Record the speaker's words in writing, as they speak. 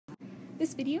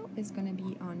This video is going to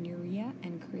be on urea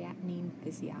and creatinine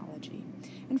physiology.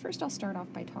 And first I'll start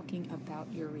off by talking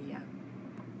about urea.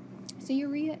 So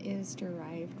urea is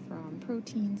derived from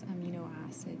proteins, amino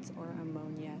acids, or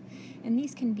ammonia, and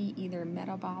these can be either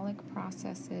metabolic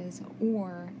processes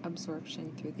or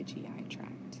absorption through the GI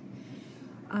tract.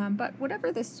 But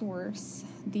whatever the source,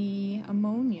 the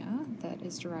ammonia that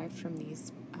is derived from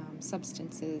these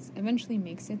substances eventually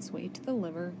makes its way to the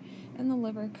liver, and the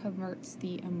liver converts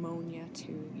the ammonia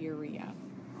to urea.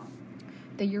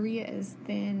 The urea is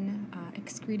then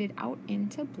excreted out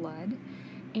into blood,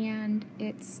 and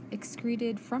it's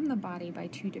excreted from the body by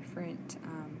two different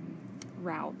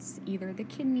routes, either the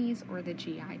kidneys or the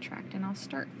GI tract. And I'll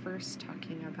start first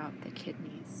talking about the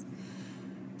kidneys.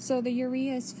 So the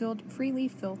urea is freely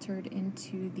filtered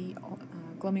into the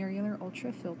glomerular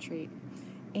ultrafiltrate,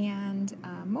 and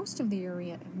most of the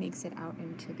urea makes it out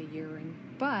into the urine,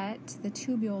 but the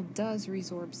tubule does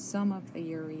resorb some of the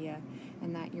urea,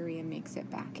 and that urea makes it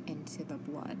back into the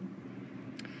blood.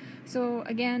 So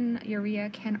again, urea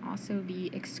can also be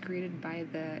excreted by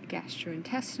the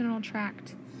gastrointestinal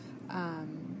tract,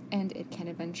 and it can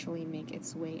eventually make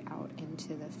its way out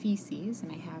into the feces,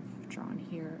 and I have drawn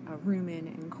here a rumen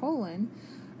and colon,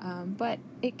 but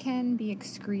it can be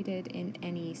excreted in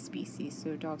any species,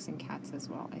 so dogs and cats as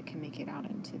well. It can make it out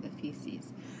into the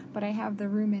feces. But I have the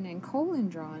rumen and colon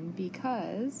drawn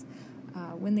because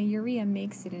when the urea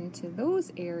makes it into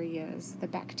those areas, the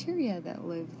bacteria that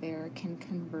live there can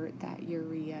convert that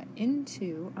urea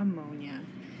into ammonia,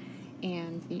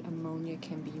 and the ammonia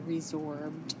can be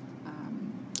resorbed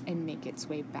and make its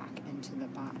way back into the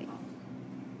body.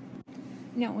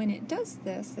 Now, when it does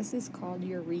this is called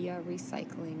urea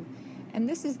recycling, and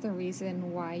this is the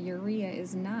reason why urea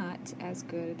is not as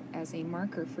good as a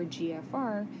marker for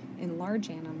GFR in large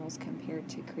animals compared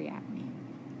to creatinine.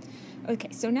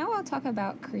 Okay, so now I'll talk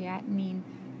about creatinine,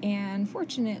 and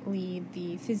fortunately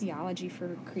the physiology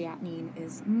for creatinine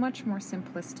is much more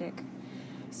simplistic.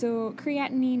 So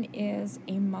creatinine is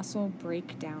a muscle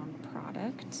breakdown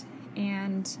product,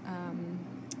 and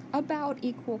about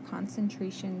equal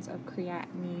concentrations of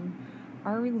creatinine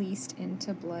are released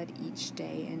into blood each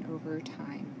day and over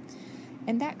time.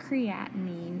 And that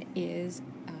creatinine is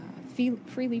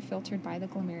freely filtered by the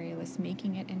glomerulus,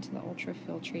 making it into the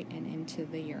ultrafiltrate and into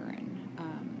the urine.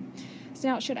 So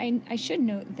now I should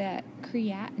note that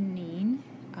creatinine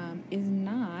is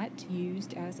not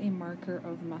used as a marker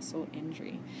of muscle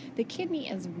injury. The kidney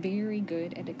is very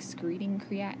good at excreting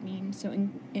creatinine, so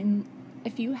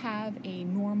if you have a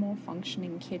normal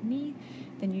functioning kidney,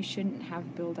 then you shouldn't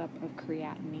have buildup of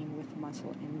creatinine with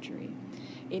muscle injury.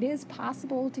 It is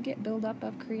possible to get buildup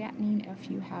of creatinine if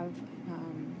you have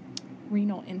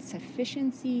renal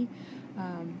insufficiency,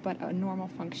 but a normal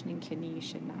functioning kidney, you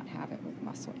should not have it with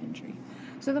muscle injury.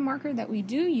 So the marker that we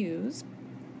do use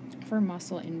for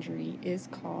muscle injury is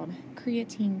called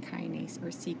creatine kinase, or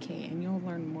CK, and you'll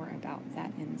learn more about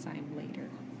that enzyme later.